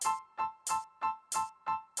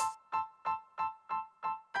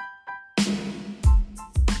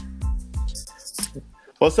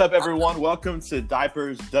What's up, everyone? Welcome to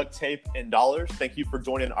Diapers, Duct Tape, and Dollars. Thank you for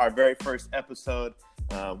joining our very first episode.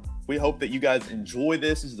 We hope that you guys enjoy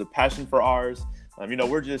this. This is a passion for ours.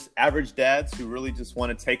 We're just average dads who really just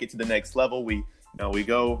want to take it to the next level. We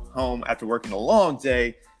go home after working a long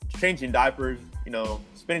day, changing diapers,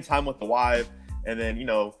 spending time with the wife. And then,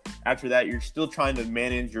 after that, you're still trying to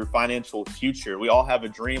manage your financial future. We all have a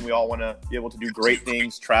dream. We all want to be able to do great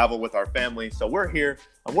things, travel with our family. So we're here,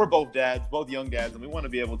 and we're both dads, both young dads, and we want to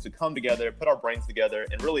be able to come together, put our brains together,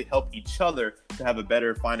 and really help each other to have a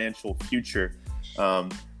better financial future.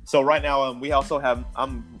 So right now,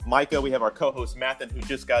 I'm Micah. We have our co-host, Mathen, who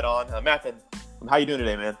just got on. Mathen, how you doing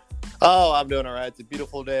today, man? Oh, I'm doing all right. It's a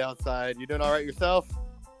beautiful day outside. You doing all right yourself?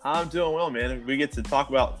 I'm doing well, man. We get to talk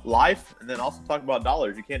about life and then also talk about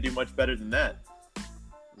dollars. You can't do much better than that.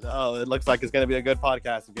 No, it looks like it's going to be a good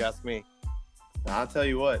podcast, if you ask me. I'll tell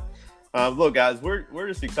you what. Look, guys, we're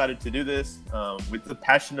just excited to do this. It's a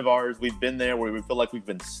passion of ours. We've been there where we feel like we've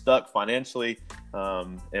been stuck financially.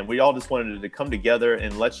 And we all just wanted to come together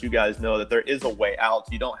and let you guys know that there is a way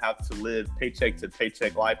out. You don't have to live paycheck to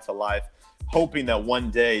paycheck, life to life, hoping that one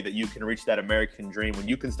day that you can reach that American dream when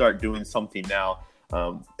you can start doing something now.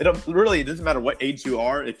 It doesn't matter what age you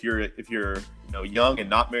are. If you're young and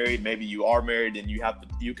not married, maybe you are married and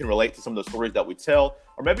you can relate to some of the stories that we tell,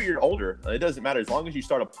 or maybe you're older. It doesn't matter. As long as you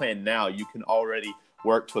start a plan now, you can already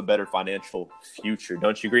work to a better financial future.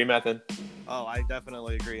 Don't you agree, Mathen? Oh, I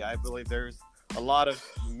definitely agree. I believe there's a lot of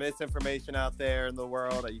misinformation out there in the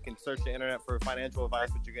world. You can search the internet for financial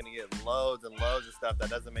advice, but you're going to get loads and loads of stuff that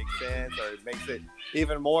doesn't make sense, or it makes it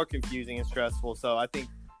even more confusing and stressful. So I think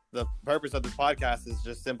the purpose of this podcast is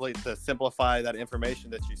just simply to simplify that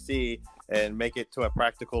information that you see and make it to a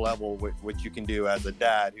practical level, which you can do as a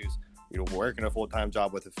dad who's working a full-time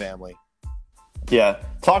job with a family. Yeah,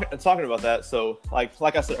 talking about that. So like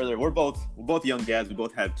I said earlier, we're both young dads. We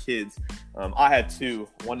both have kids. I had two.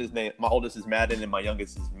 My oldest is Madden and my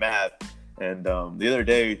youngest is Mav. And the other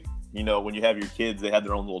day, when you have your kids, they have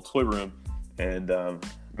their own little toy room. And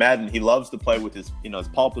Madden, he loves to play with his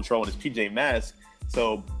Paw Patrol and his PJ Masks.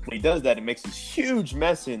 So when he does that, it makes this huge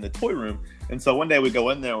mess in the toy room. And so one day we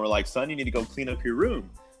go in there and we're like, son, you need to go clean up your room.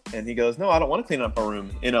 And he goes, no, I don't want to clean up my room.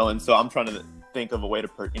 And so I'm trying to think of a way to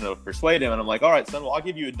persuade him. And I'm like, all right, son, well, I'll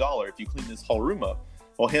give you $1 if you clean this whole room up.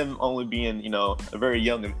 Well, him only being, a very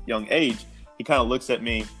young age, he kind of looks at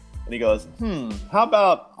me and he goes, how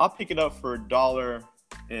about I'll pick it up for $1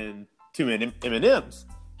 and 2 M&Ms.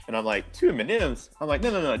 And I'm like, 2 M&Ms? I'm like,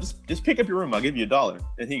 no, just pick up your room. I'll give you $1.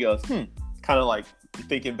 And he goes, kind of like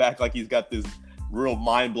thinking back like he's got this real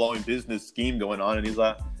mind-blowing business scheme going on. And he's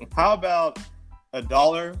like, how about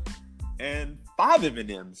 $1 and 5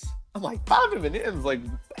 M&Ms? I'm like, 5 M&Ms? Like,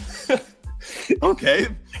 okay.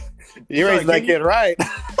 You raised that kid right.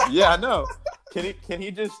 Yeah, I know. Can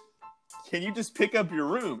you just pick up your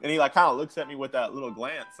room? And he like kind of looks at me with that little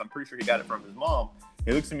glance. I'm pretty sure he got it from his mom.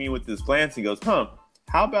 He looks at me with this glance and goes, how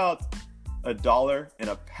about $1 and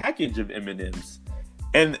a package of M&Ms?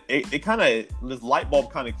 And it kind of, this light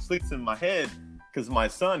bulb kind of clicks in my head because my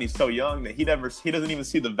son, he's so young that he doesn't even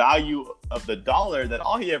see the value of the $1. That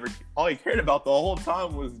all he cared about the whole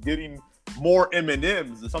time was getting more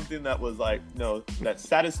M&Ms. Something that was like, that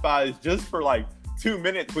satisfies just for like 2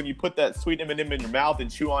 minutes when you put that sweet M&M in your mouth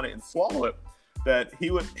and chew on it and swallow it. That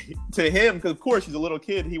to him, because of course he's a little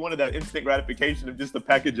kid, he wanted that instant gratification of just a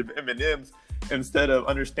package of M&Ms instead of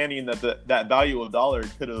understanding that that value of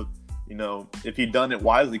 $1 could have, if he'd done it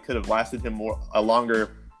wisely, could have lasted him a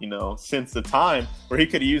longer, sense of time, where he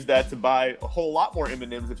could have used that to buy a whole lot more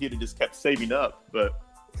M&Ms if he'd have just kept saving up. But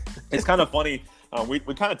it's kind of funny. We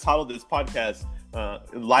kind of titled this podcast,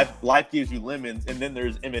 Life Gives You Lemons, and then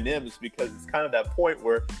there's M&Ms, because it's kind of that point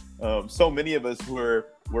where so many of us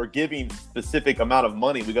we're giving specific amount of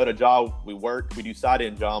money. We go to job, we work, we do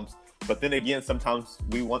side-end jobs. But then again, sometimes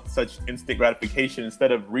we want such instant gratification.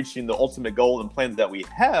 Instead of reaching the ultimate goal and plans that we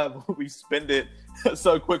have, we spend it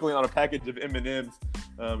so quickly on a package of M&Ms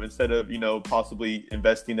instead of, possibly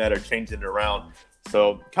investing that or changing it around.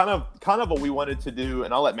 So kind of what we wanted to do,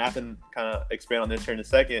 and I'll let Mathen kind of expand on this here in a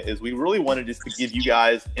second, is we really wanted just to give you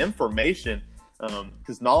guys information,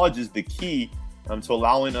 because knowledge is the key to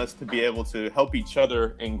allowing us to be able to help each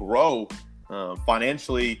other and grow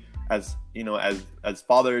financially, as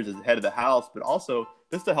fathers, as the head of the house, but also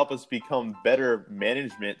just to help us become better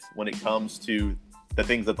management when it comes to the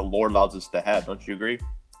things that the Lord allows us to have. Don't you agree?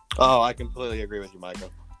 Oh, I completely agree with you, Michael.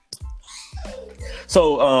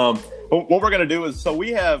 So what we're going to do is,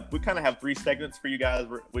 we kind of have 3 segments for you guys.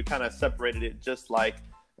 We kind of separated it just like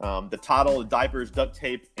the title, Diapers, Duct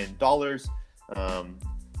Tape, and Dollars.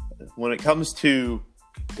 When it comes to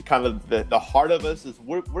the heart of us is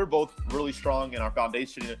we're both really strong in our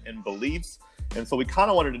foundation and beliefs. And so we kind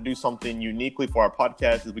of wanted to do something uniquely for our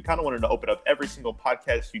podcast. Is we kind of wanted to open up every single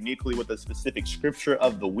podcast uniquely with a specific scripture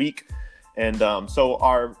of the week. And so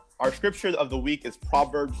our scripture of the week is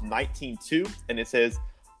Proverbs 19:2, and it says,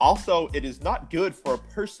 "Also, it is not good for a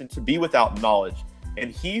person to be without knowledge,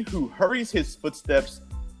 and he who hurries his footsteps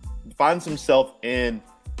finds himself in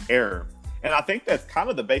error." And I think that's kind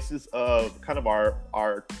of the basis of kind of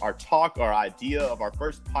our talk, our idea of our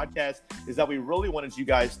first podcast, is that we really wanted you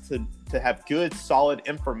guys to have good, solid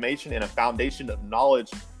information and a foundation of knowledge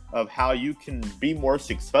of how you can be more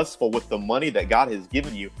successful with the money that God has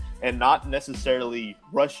given you, and not necessarily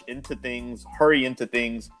rush into things, hurry into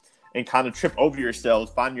things, and kind of trip over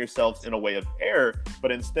yourselves, find yourselves in a way of error, but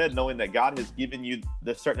instead knowing that God has given you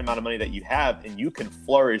the certain amount of money that you have, and you can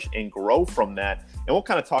flourish and grow from that. And we'll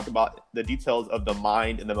kind of talk about the details of the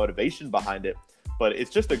mind and the motivation behind it. But it's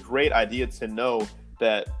just a great idea to know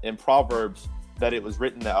that in Proverbs that it was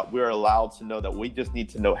written that we're allowed to know that we just need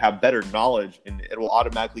to have better knowledge, and it will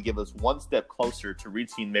automatically give us one step closer to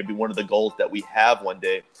reaching maybe one of the goals that we have one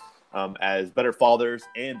day as better fathers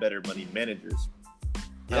and better money managers.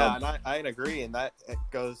 Yeah, and I agree, and that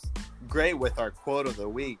goes great with our quote of the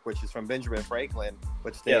week, which is from Benjamin Franklin,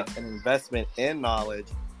 which states, "An investment in knowledge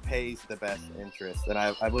pays the best interest." And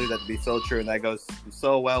I believe that to be so true, and that goes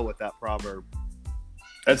so well with that proverb.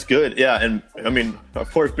 That's good, yeah. And I mean, of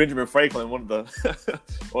course, Benjamin Franklin, one of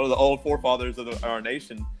the old forefathers of our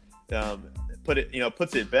nation,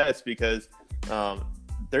 puts it best, because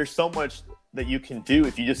there's so much that you can do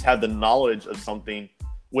if you just have the knowledge of something.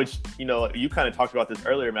 Which, you kind of talked about this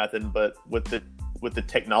earlier, Mathen, but with the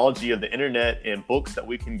technology of the internet and books that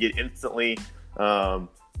we can get instantly,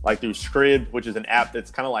 like through Scribd, which is an app that's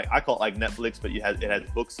kind of like, I call it like Netflix, but it has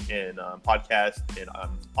books and podcasts and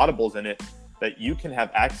audibles in it, that you can have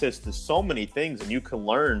access to so many things, and you can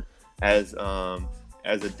learn as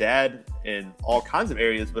a dad in all kinds of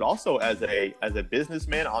areas, but also as a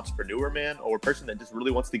businessman, entrepreneur man, or a person that just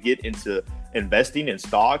really wants to get into investing in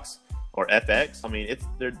stocks or FX. I mean,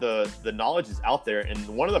 the knowledge is out there. And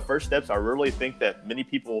one of the first steps I really think that many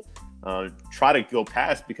people try to go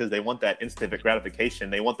past, because they want that instant gratification,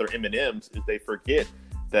 they want their M&Ms, is they forget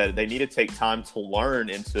that they need to take time to learn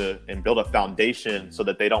and build a foundation so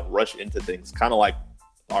that they don't rush into things, kind of like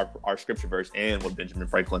our scripture verse and what Benjamin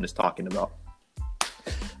Franklin is talking about.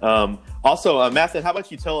 Also, Mathen, how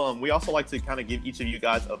about you tell them, we also like to kind of give each of you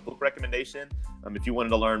guys a book recommendation. If you wanted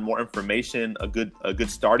to learn more information, a good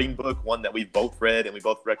starting book, one that we've both read and we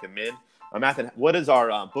both recommend. Mathen, what is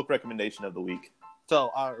our book recommendation of the week? So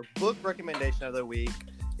our book recommendation of the week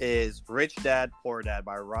is Rich Dad, Poor Dad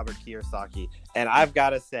by Robert Kiyosaki. And I've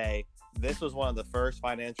got to say, this was one of the first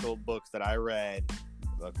financial books that I read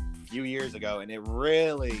a few years ago, and it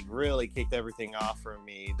really, really kicked everything off for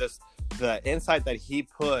me. The insight that he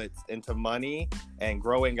puts into money and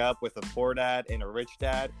growing up with a poor dad and a rich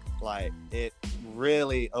dad, like, it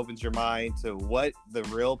really opens your mind to what the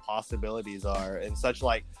real possibilities are. And such,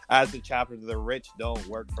 like, as the chapter, the rich don't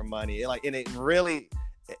work for money, and it really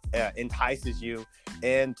entices you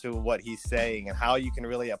into what he's saying, and how you can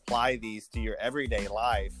really apply these to your everyday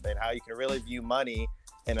life, and how you can really view money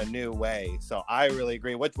in a new way. So I really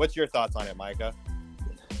agree. What's your thoughts on it, Micah?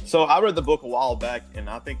 So I read the book a while back, and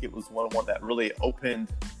I think it was one that really opened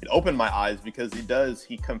my eyes, because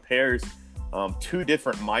he compares two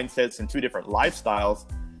different mindsets and two different lifestyles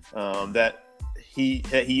that he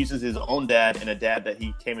uses his own dad and a dad that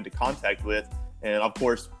he came into contact with, and of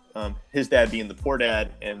course his dad being the poor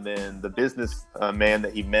dad, and then the business man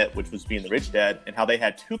that he met, which was being the rich dad, and how they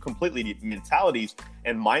had two completely different mentalities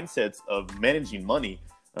and mindsets of managing money.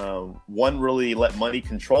 One really let money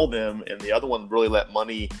control them, and the other one really let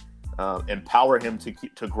money empower him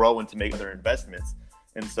to grow and to make other investments.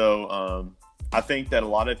 And so I think that a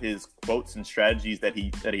lot of his quotes and strategies that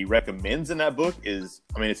he recommends in that book is,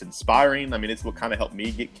 it's inspiring. It's what kind of helped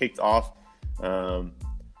me get kicked off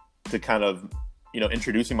to kind of,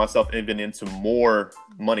 introducing myself even into more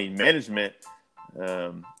money management.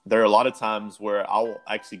 There are a lot of times where I'll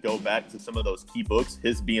actually go back to some of those key books,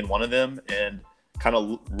 his being one of them, and kind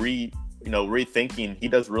of rethinking. He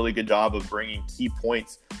does a really good job of bringing key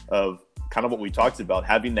points of kind of what we talked about,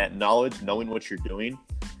 having that knowledge, knowing what you're doing.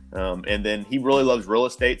 And then he really loves real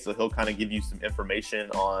estate, so he'll kind of give you some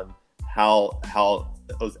information on how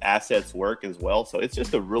those assets work as well. So it's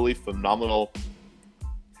just a really phenomenal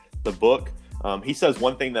book. He says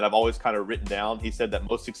one thing that I've always kind of written down. He said that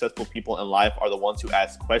most successful people in life are the ones who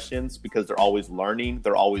ask questions, because they're always learning,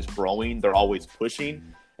 they're always growing, they're always pushing.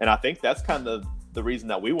 And I think that's kind of the reason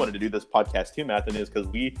that we wanted to do this podcast too, Matthew, is because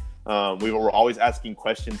we were always asking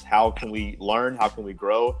questions. How can we learn? How can we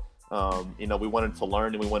grow? We wanted to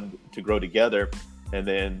learn and we wanted to grow together. And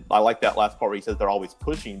then I like that last part where he says they're always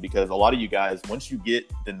pushing, because a lot of you guys, once you get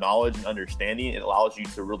the knowledge and understanding, it allows you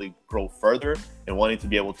to really grow further and wanting to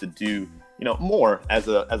be able to do, more as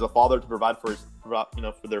a father to provide for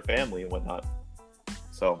their family and whatnot.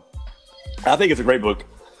 So I think it's a great book.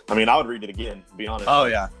 I mean, I would read it again, to be honest. Oh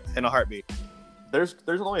yeah, in a heartbeat. There's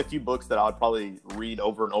only a few books that I would probably read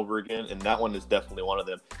over and over again, and that one is definitely one of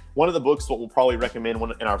them. One of the books that we'll probably recommend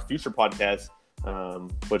in our future podcast,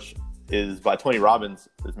 which is by Tony Robbins,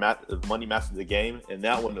 is Money Masters the Game, and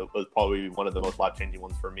that one was probably one of the most life-changing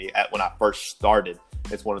ones for me when I first started.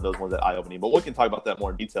 It's one of those ones that eye-opening, but we can talk about that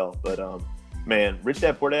more in detail. But man, Rich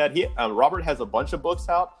Dad Poor Dad, Robert has a bunch of books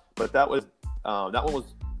out, but that one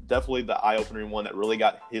was definitely the eye-opening one that really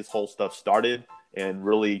got his whole stuff started and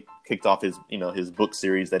really kicked off his book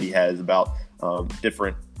series that he has about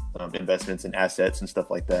different investments and assets and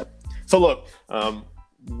stuff like that. So look,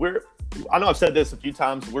 I know I've said this a few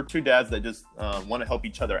times. We're two dads that just want to help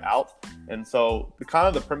each other out. And so the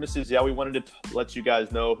premise is, we wanted to let you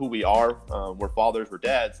guys know who we are. We're fathers, we're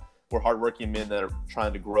dads. We're hardworking men that are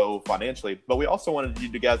trying to grow financially. But we also wanted you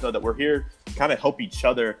guys know that we're here to kind of help each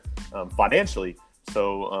other financially.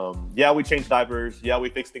 So, we change diapers. We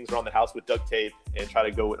fix things around the house with duct tape and try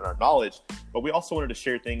to go with our knowledge. But we also wanted to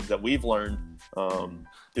share things that we've learned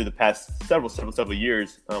through the past several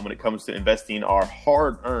years when it comes to investing our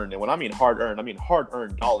hard-earned. And when I mean hard-earned, I mean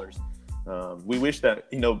hard-earned dollars. We wish that,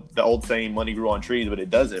 the old saying, money grew on trees, but it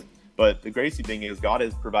doesn't. But the crazy thing is God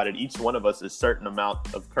has provided each one of us a certain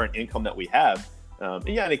amount of current income that we have. And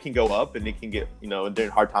it can go up and it can get, and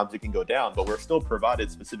during hard times it can go down, but we're still provided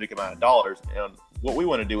a specific amount of dollars. And what we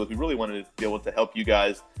want to do is we really wanted to be able to help you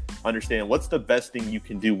guys understand what's the best thing you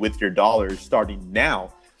can do with your dollars starting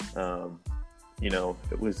now.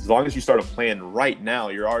 As long as you start a plan right now,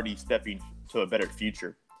 you're already stepping to a better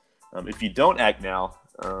future. If you don't act now,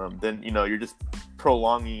 then, you're just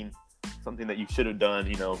prolonging something that you should have done,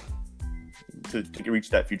 to reach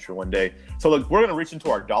that future one day. So look, we're going to reach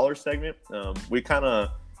into our dollar segment. We kind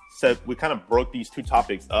of broke these two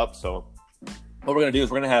topics up. So what we're going to do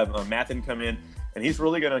is we're going to have Matthew come in, and he's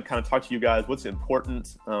really going to kind of talk to you guys what's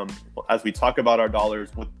important as we talk about our dollars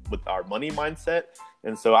with our money mindset.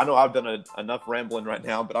 And so I know I've done enough rambling right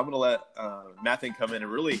now, but I'm going to let Matthew come in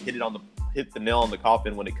and really hit the nail on the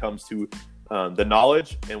coffin when it comes to the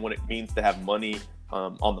knowledge and what it means to have money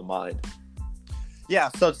on the mind. Yeah,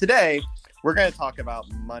 so today we're going to talk about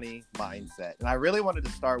money mindset. And I really wanted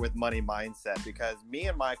to start with money mindset because me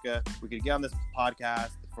and Micah, we could get on this podcast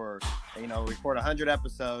for, record 100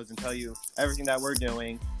 episodes and tell you everything that we're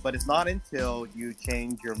doing. But it's not until you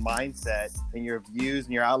change your mindset and your views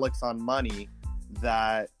and your outlooks on money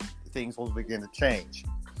that things will begin to change.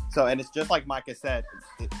 So, and it's just like Micah said,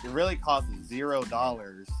 it really costs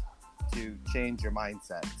 $0 to change your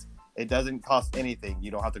mindset. It doesn't cost anything.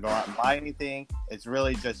 You don't have to go out and buy anything. It's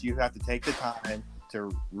really just you have to take the time to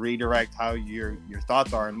redirect how your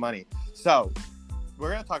thoughts are on money. So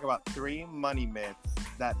we're going to talk about 3 money myths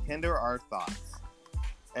that hinder our thoughts.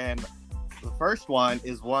 And the first one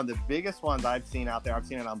is one of the biggest ones I've seen out there. I've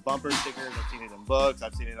seen it on bumper stickers. I've seen it in books.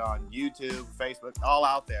 I've seen it on YouTube, Facebook, all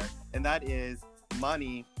out there. And that is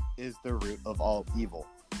money is the root of all evil.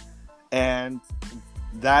 And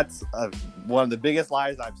that's one of the biggest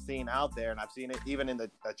lies I've seen out there, and I've seen it even in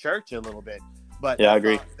the church a little bit. But I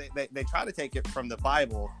agree. They try to take it from the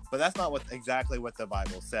Bible, but that's not exactly what the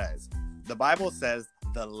Bible says. The Bible says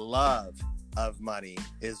the love of money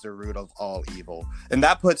is the root of all evil, and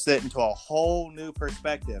that puts it into a whole new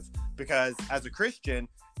perspective. Because as a Christian,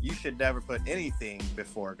 you should never put anything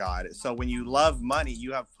before God. So when you love money,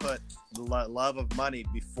 you have put the love of money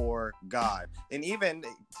before God. And even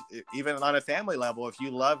on a family level, if you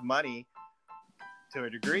love money to a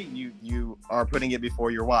degree, you are putting it before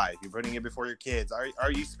your wife. You're putting it before your kids.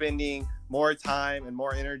 Are you spending more time and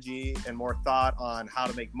more energy and more thought on how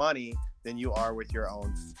to make money than you are with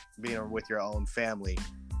being with your own family?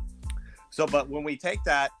 So, but when we take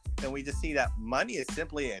that and we just see that money is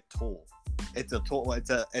simply a tool. It's a tool.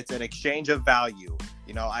 It's an exchange of value.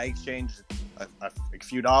 I exchange a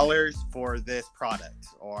few dollars for this product,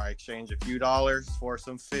 or I exchange a few dollars for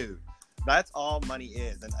some food. That's all money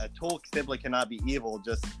is. And a tool simply cannot be evil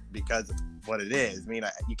just because of what it is. I mean,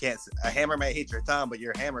 you can't. A hammer may hit your thumb, but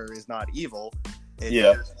your hammer is not evil. It's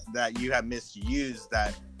just that you have misused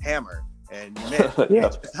that hammer and you hit your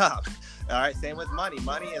thumb. All right. Same with money.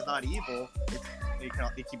 Money is not evil.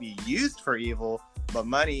 it can be used for evil, but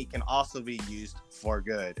money can also be used for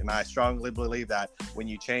good. And I strongly believe that when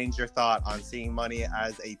you change your thought on seeing money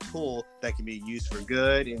as a tool that can be used for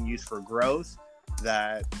good and used for growth,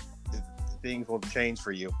 that things will change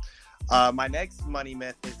for you. My next money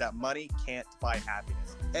myth is that money can't buy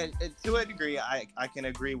happiness. And to a degree, I can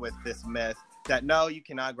agree with this myth that no, you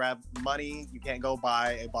cannot grab money. You can't go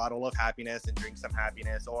buy a bottle of happiness and drink some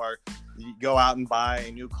happiness, or you go out and buy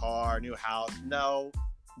a new car, a new house. No,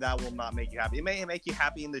 that will not make you happy. It may make you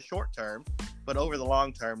happy in the short term, but over the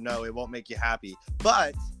long term, no, it won't make you happy.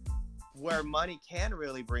 But where money can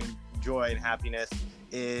really bring joy and happiness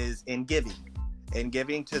is in giving. And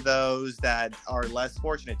giving to those that are less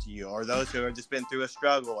fortunate to you, or those who have just been through a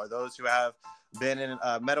struggle, or those who have been in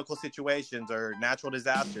medical situations or natural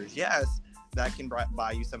disasters. Yes, that can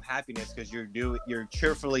buy you some happiness because you're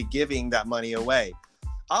cheerfully giving that money away.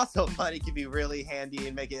 Also, money can be really handy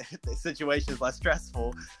and make situations less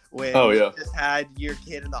stressful. When you just had your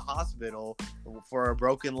kid in the hospital for a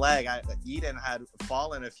broken leg. Eden had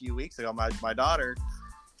fallen a few weeks ago, my daughter,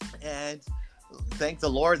 and thank the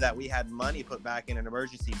Lord that we had money put back in an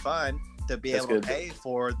emergency fund to be able to pay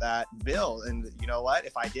for that bill. And you know what?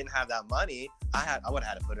 If I didn't have that money, I would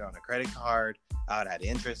have had to put it on a credit card. I would have had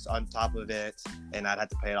interest on top of it, and I'd have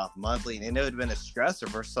to pay it off monthly. And it would have been a stressor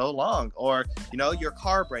for so long. Or, your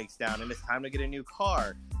car breaks down and it's time to get a new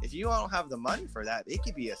car. If you don't have the money for that, it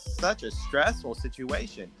could be such a stressful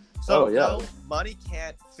situation. So no, money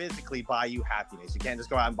can't physically buy you happiness. You can't just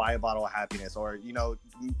go out and buy a bottle of happiness, or,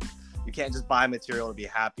 you can't just buy material to be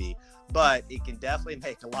happy, but it can definitely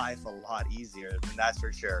make life a lot easier, and that's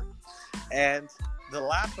for sure. And the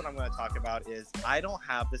last one I'm going to talk about is I don't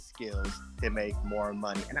have the skills to make more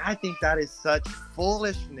money. And I think that is such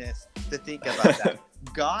foolishness to think about that.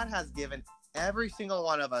 God has given every single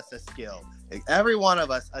one of us a skill, every one of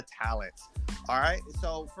us a talent. All right.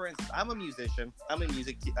 So for instance, I'm a musician. I'm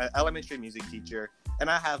a elementary music teacher, and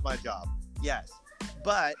I have my job. Yes.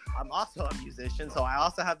 But I'm also a musician, so I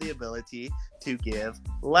also have the ability to give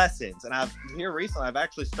lessons. And here recently, I've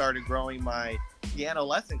actually started growing my piano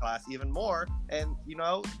lesson class even more. And,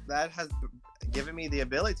 that has given me the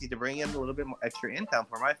ability to bring in a little bit more extra income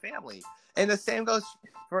for my family. And the same goes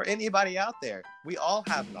for anybody out there. We all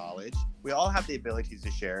have knowledge. We all have the ability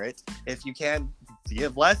to share it. If you can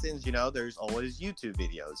give lessons, there's always YouTube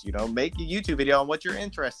videos. Make a YouTube video on what you're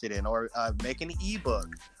interested in, or make an ebook.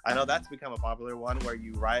 I know that's become a popular one where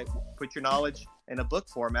you put your knowledge in a book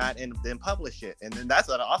format and then publish it. And then that's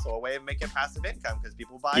also a way of making passive income because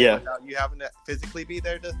people buy it without you having to physically be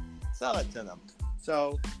there to sell it to them.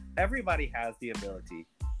 So everybody has the ability.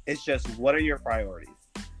 It's just, what are your priorities?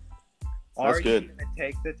 Are you going to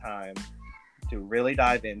take the time to really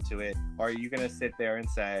dive into it? Or are you going to sit there and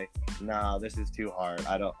say, no, this is too hard.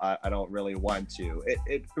 I don't really want to.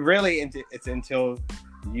 It's until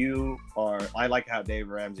you are, I like how Dave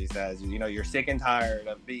Ramsey says, you're sick and tired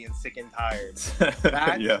of being sick and tired.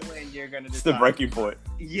 That's when you're going to decide. It's the breaking point.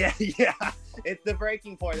 Yeah. It's the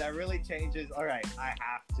breaking point that really changes. All right, I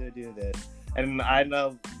have to do this. And I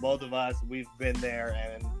know both of us, we've been there,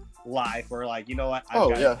 and life, we're like, you know what, I've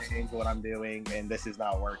got to change what I'm doing, and this is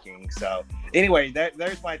not working. So anyway,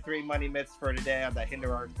 there's my 3 money myths for today that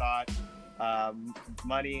hinder our thought.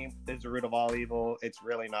 Money is the root of all evil. It's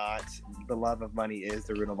really not. The love of money is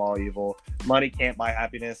the root of all evil. Money can't buy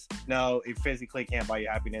happiness. No, it physically can't buy you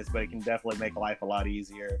happiness, but it can definitely make life a lot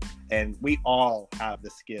easier. And we all have the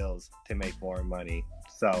skills to make more money.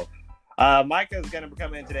 So Micah is going to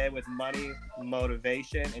come in today with money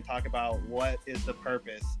motivation and talk about what is the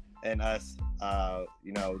purpose in us,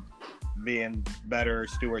 being better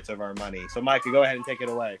stewards of our money. So Micah, go ahead and take it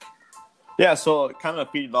away. Yeah, so kind of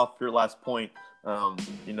feeding off your last point,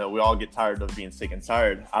 we all get tired of being sick and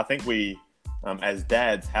tired. I think we, as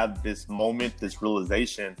dads, have this moment, this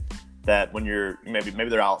realization that when you're maybe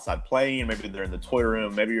they're outside playing, maybe they're in the toy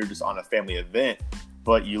room, maybe you're just on a family event,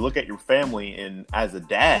 but you look at your family, and as a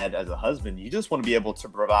dad, as a husband, you just want to be able to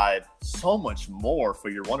provide so much more for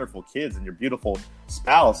your wonderful kids and your beautiful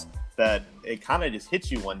spouse that it kind of just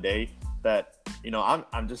hits you one day that,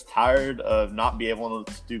 I'm just tired of not being able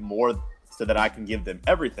to do more so that I can give them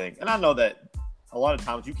everything. And I know that a lot of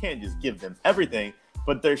times you can't just give them everything,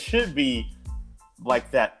 but there should be like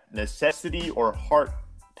that necessity or heart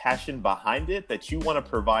passion behind it that you want to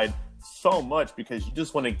provide so much because you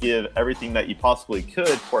just want to give everything that you possibly could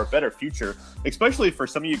for a better future, especially for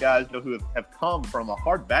some of you guys who have come from a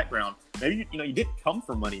hard background. Maybe you didn't come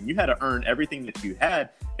from money and you had to earn everything that you had,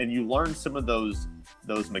 and you learned some of those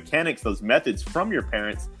mechanics, those methods from your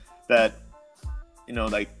parents that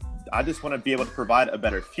I just want to be able to provide a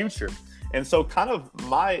better future. And so kind of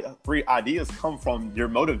my three ideas come from your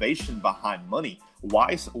motivation behind money.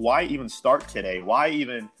 Why even start today? Why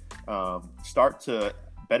even start to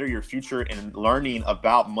better your future and learning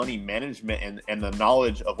about money management and the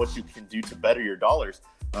knowledge of what you can do to better your dollars?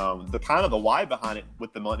 The why behind it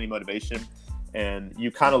with the money motivation. And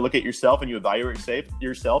you kind of look at yourself and you evaluate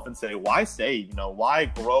yourself and say, why save? Why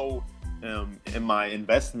grow in my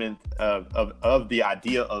investment of the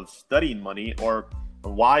idea of studying money? Or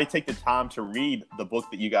why take the time to read the book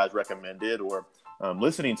that you guys recommended, or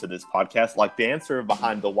listening to this podcast? Like, the answer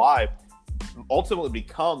behind the why ultimately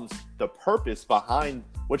becomes the purpose behind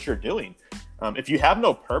what you're doing. If you have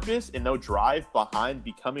no purpose and no drive behind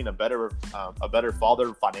becoming a better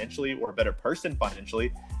father financially, or a better person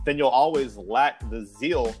financially, then you'll always lack the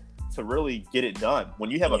zeal to really get it done. When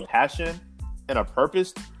you have a passion and a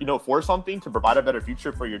purpose, for something, to provide a better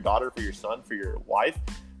future for your daughter, for your son, for your wife,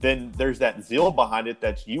 then there's that zeal behind it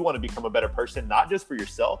that you want to become a better person, not just for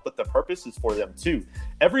yourself, but the purpose is for them too.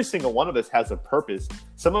 Every single one of us has a purpose.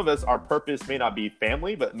 Some of us, our purpose may not be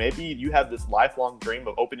family, but maybe you have this lifelong dream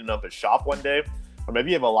of opening up a shop one day, or maybe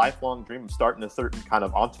you have a lifelong dream of starting a certain kind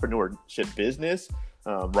of entrepreneurship business,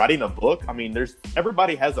 writing a book. I mean,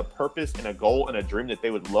 everybody has a purpose and a goal and a dream that they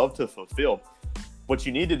would love to fulfill. What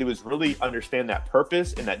you need to do is really understand that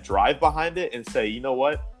purpose and that drive behind it, and say, you know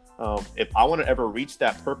what? If I want to ever reach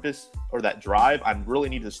that purpose or that drive, I really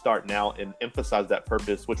need to start now and emphasize that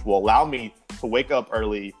purpose, which will allow me to wake up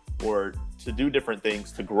early or to do different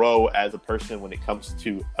things to grow as a person when it comes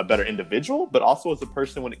to a better individual, but also as a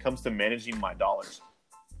person when it comes to managing my dollars.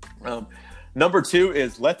 Number two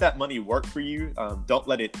is let that money work for you. Don't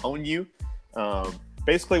let it own you.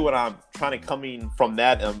 Basically, what I'm trying to coming from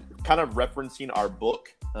that, kind of referencing our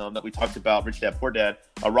book that we talked about, Rich Dad, Poor Dad.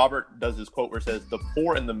 Robert does this quote where it says, "The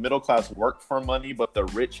poor and the middle class work for money, but the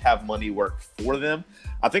rich have money work for them."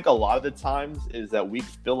 I think a lot of the times is that we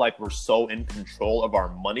feel like we're so in control of our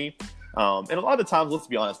money. And a lot of the times, let's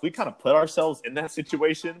be honest, we kind of put ourselves in that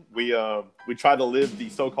situation. We try to live the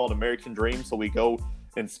so-called American dream, so we go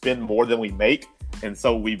and spend more than we make. And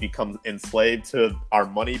so we become enslaved to our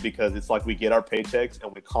money because it's like we get our paychecks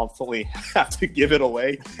and we constantly have to give it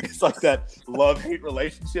away. It's like that love-hate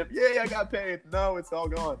relationship. Yeah, I got paid. No, it's all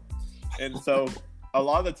gone. And so a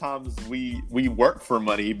lot of the times we work for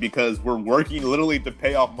money because we're working literally to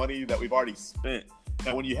pay off money that we've already spent.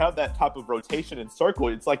 And when you have that type of rotation and circle,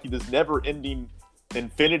 it's like this never-ending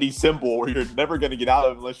infinity symbol where you're never going to get out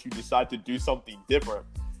of unless you decide to do something different.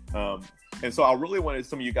 And so I really wanted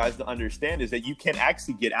some of you guys to understand is that you can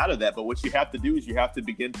actually get out of that. But what you have to do is you have to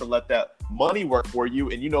begin to let that money work for you,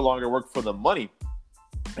 and you no longer work for the money.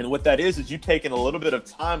 And what that is you taking a little bit of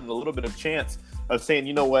time and a little bit of chance of saying,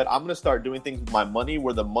 you know what, I'm going to start doing things with my money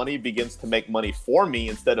where the money begins to make money for me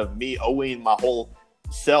instead of me owing my whole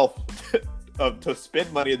self to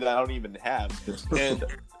spend money that I don't even have.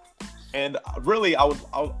 And really,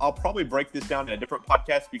 I'll probably break this down in a different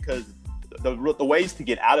podcast, because the ways to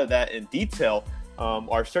get out of that in detail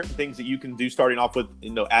are certain things that you can do, starting off with,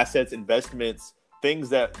 assets, investments, things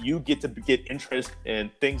that you get to get interest in,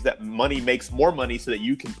 things that money makes more money so that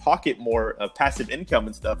you can pocket more passive income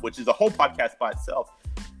and stuff, which is a whole podcast by itself.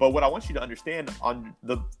 But what I want you to understand on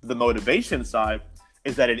the motivation side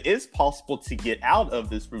is that it is possible to get out of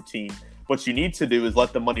this routine. What you need to do is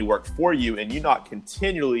let the money work for you, and you not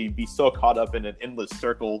continually be so caught up in an endless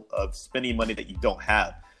circle of spending money that you don't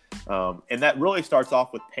have. And that really starts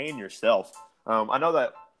off with paying yourself. I know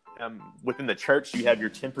that within the church, you have your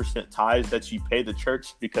 10% tithes that you pay the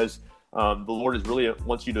church because the Lord is really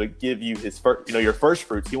wants you to give you his your first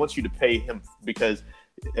fruits. He wants you to pay him because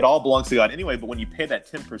it all belongs to God anyway. But when you pay that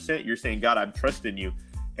 10%, you're saying, God, I'm trusting you.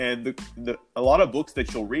 And a lot of books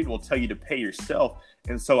that you'll read will tell you to pay yourself.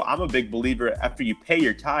 And so I'm a big believer, after you pay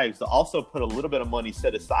your tithes, to also put a little bit of money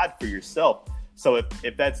set aside for yourself. So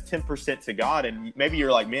if that's 10% to God, and maybe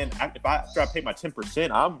you're like, man, after I pay my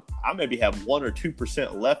 10%, I maybe have 1 or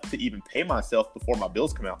 2% left to even pay myself before my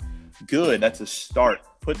bills come out. Good, that's a start.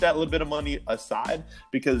 Put that little bit of money aside,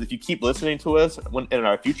 because if you keep listening to us in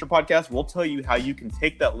our future podcast, we'll tell you how you can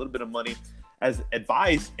take that little bit of money as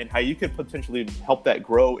advice and how you could potentially help that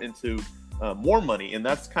grow into more money. And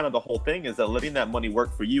that's kind of the whole thing, is that letting that money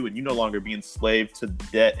work for you and you no longer be enslaved to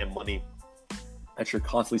debt and money that you're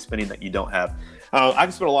constantly spending that you don't have. I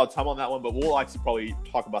can spend a lot of time on that one, but we'll actually probably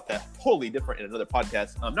talk about that totally different in another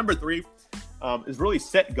podcast. Number 3 is really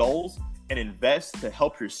set goals and invest to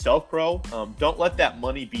help yourself grow. Don't let that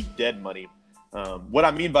money be dead money. What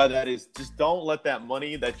I mean by that is just don't let that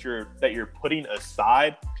money that you're putting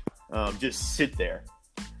aside just sit there.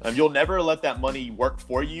 You'll never let that money work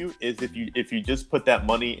for you if you just put that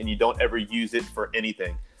money and you don't ever use it for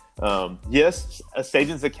anything. Yes, a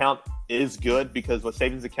savings account is good because a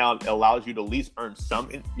savings account allows you to at least earn some,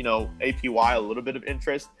 APY, a little bit of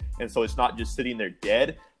interest. And so it's not just sitting there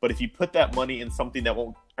dead. But if you put that money in something that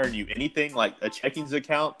won't earn you anything, like a checkings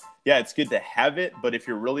account, yeah, it's good to have it. But if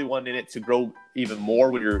you're really wanting it to grow even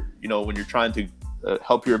more when you're trying to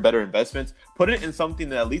help your better investments, put it in something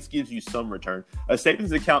that at least gives you some return. A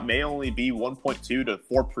savings account may only be 1.2 to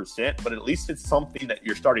 4%, but at least it's something that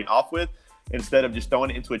you're starting off with, instead of just throwing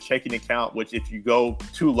it into a checking account, which if you go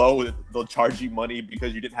too low, they'll charge you money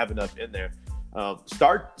because you didn't have enough in there.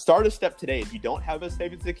 Start a step today. If you don't have a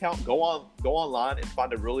savings account, go online and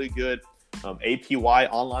find a really good APY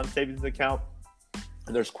online savings account.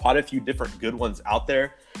 And there's quite a few different good ones out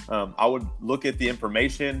there. I would look at the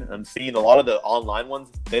information. I'm seeing a lot of the online ones,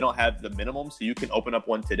 they don't have the minimum, so you can open up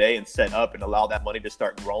one today and set up and allow that money to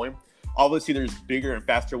start growing. Obviously, there's bigger and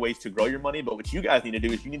faster ways to grow your money, but what you guys need to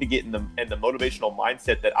do is you need to get in the motivational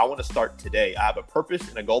mindset that I want to start today. I have a purpose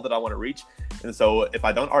and a goal that I want to reach. And so if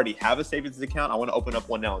I don't already have a savings account, I want to open up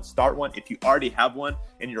one now and start one. If you already have one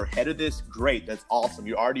and you're ahead of this, great. That's awesome.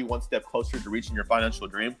 You're already one step closer to reaching your financial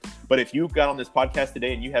dream. But if you got on this podcast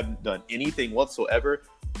today and you haven't done anything whatsoever,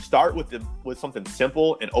 start with something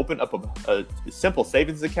simple and open up a simple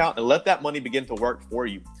savings account and let that money begin to work for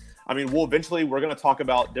you. I mean, we're going to talk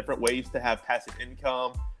about different ways to have passive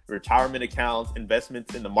income, retirement accounts,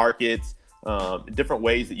 investments in the markets, different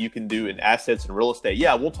ways that you can do in assets and real estate.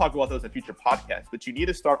 Yeah, we'll talk about those in future podcasts, but you need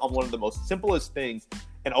to start on one of the most simplest things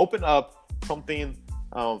and open up something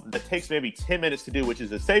that takes maybe 10 minutes to do, which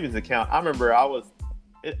is a savings account. I remember I was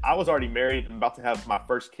already married and about to have my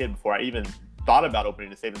first kid before I even thought about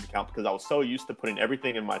opening a savings account, because I was so used to putting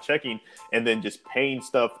everything in my checking and then just paying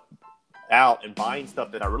stuff out and buying stuff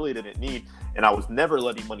that I really didn't need, and I was never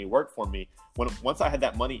letting money work for me. Once I had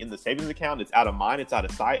that money in the savings account, it's out of mind, it's out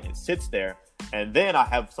of sight, and it sits there. And then I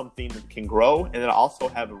have something that can grow, and then I also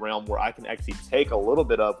have a realm where I can actually take a little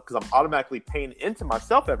bit of, because I'm automatically paying into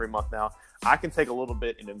myself every month now, I can take a little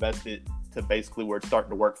bit and invest it to basically where it's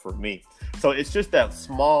starting to work for me. So it's just that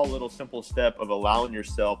small little simple step of allowing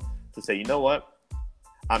yourself to say, you know what,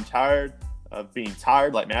 I'm tired of being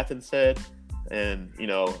tired, like Mathen said, and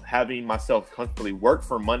having myself constantly work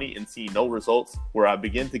for money and see no results, where I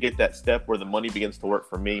begin to get that step where the money begins to work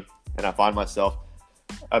for me, and I find myself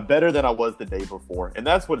better than I was the day before. And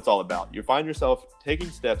that's what it's all about. You find yourself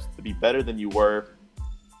taking steps to be better than you were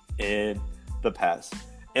in the past.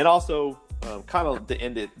 And also, kind of to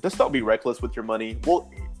end it, just don't be reckless with your money.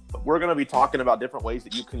 We're going to be talking about different ways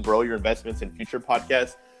that you can grow your investments in future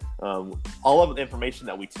podcasts. All of the information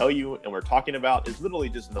that we tell you and we're talking about is literally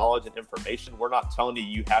just knowledge and information. We're not telling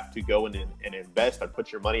you have to go in and invest or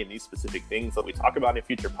put your money in these specific things that we talk about in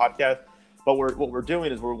future podcasts. But what we're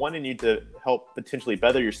doing is we're wanting you to help potentially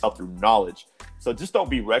better yourself through knowledge. So just don't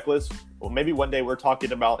be reckless. Well, maybe one day we're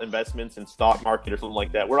talking about investments in stock market or something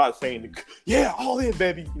like that. We're not saying, yeah, all in,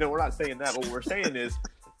 baby. We're not saying that. What we're saying is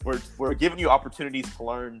we're giving you opportunities to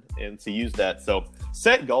learn and to use that. So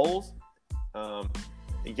set goals.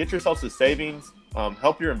 And get yourself to savings,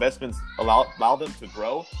 help your investments, allow them to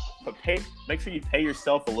grow, but make sure you pay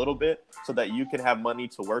yourself a little bit so that you can have money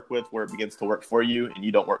to work with where it begins to work for you and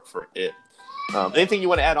you don't work for it. Anything you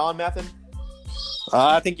want to add on, Mathen?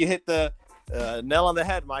 I think you hit the nail on the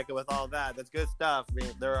head, Micah, with all that. That's good stuff. I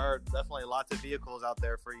mean, there are definitely lots of vehicles out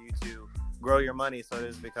there for you to grow your money so it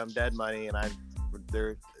doesn't become dead money. And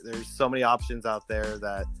there's so many options out there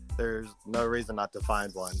that there's no reason not to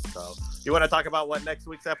find one. So you want to talk about what next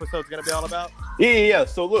week's episode is going to be all about? Yeah.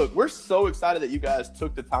 So look, we're so excited that you guys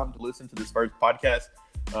took the time to listen to this first podcast.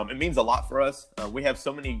 It means a lot for us. We have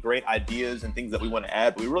so many great ideas and things that we want to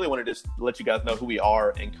add. But we really want to just let you guys know who we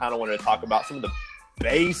are and kind of want to talk about some of the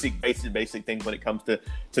basic things when it comes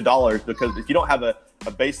to dollars, because if you don't have a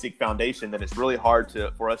basic foundation, then it's really hard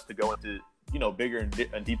for us to go into bigger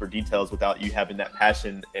and deeper details without you having that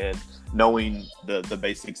passion and knowing the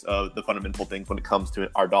basics of the fundamental things when it comes to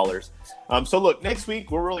our dollars. So look, next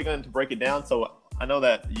week, we're really going to break it down. So I know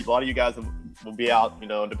that a lot of you guys will be out,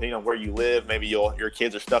 depending on where you live, maybe your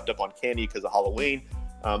kids are stuffed up on candy because of Halloween.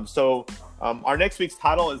 So our next week's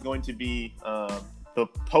title is going to be the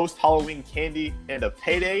post-Halloween candy and a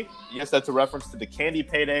payday. Yes, that's a reference to the candy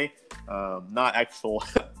payday, not actual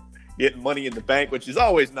getting money in the bank, which is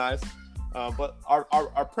always nice. But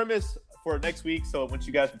our premise for next week, so once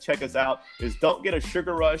you guys can check us out, is don't get a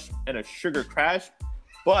sugar rush and a sugar crash,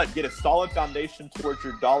 but get a solid foundation towards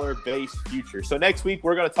your dollar-based future. So next week,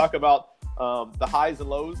 we're going to talk about the highs and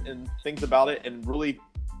lows and things about it, and really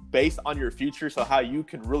based on your future, so how you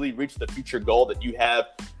can really reach the future goal that you have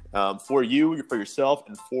for you, for yourself,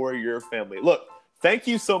 and for your family. Look, thank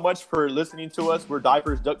you so much for listening to us. We're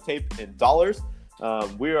Diapers, Duct Tape, and Dollars.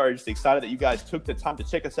 We are just excited that you guys took the time to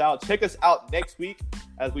check us out. Check us out next week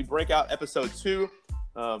as we break out episode 2.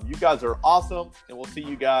 You guys are awesome, and we'll see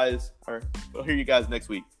you guys, or we'll hear you guys next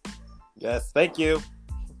week. Yes, thank you.